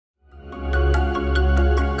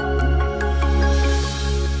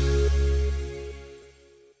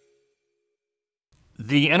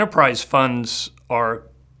The enterprise funds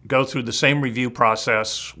go through the same review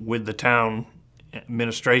process with the town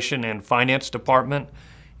administration and finance department,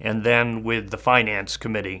 and then with the finance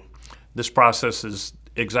committee. This process is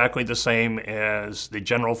exactly the same as the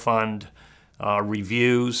general fund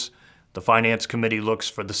reviews. The finance committee looks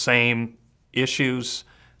for the same issues,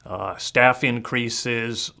 staff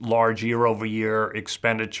increases, large year-over-year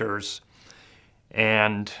expenditures,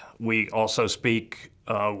 and we also speak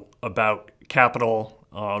about capital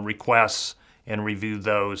requests and review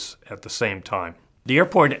those at the same time. The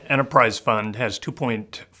Airport Enterprise Fund has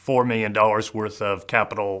 $2.4 million worth of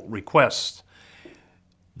capital requests.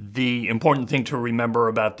 The important thing to remember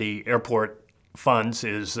about the airport funds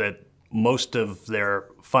is that most of their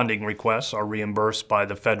funding requests are reimbursed by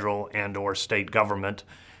the federal and/or state government,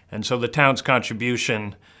 and so the town's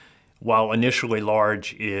contribution, while initially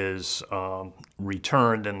large, is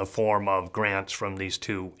returned in the form of grants from these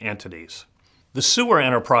two entities. The Sewer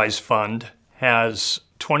Enterprise Fund has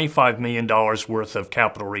 $25 million worth of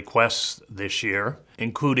capital requests this year,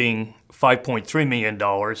 including $5.3 million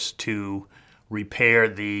to repair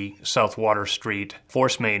the South Water Street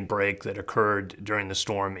force main break that occurred during the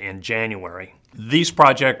storm in January. These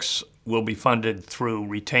projects will be funded through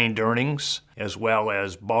retained earnings as well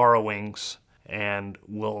as borrowings and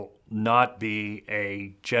will not be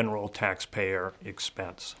a general taxpayer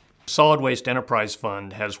expense. Solid Waste Enterprise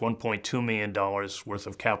Fund has $1.2 million worth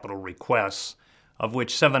of capital requests, of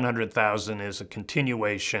which $700,000 is a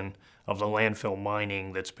continuation of the landfill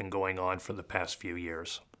mining that's been going on for the past few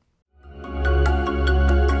years.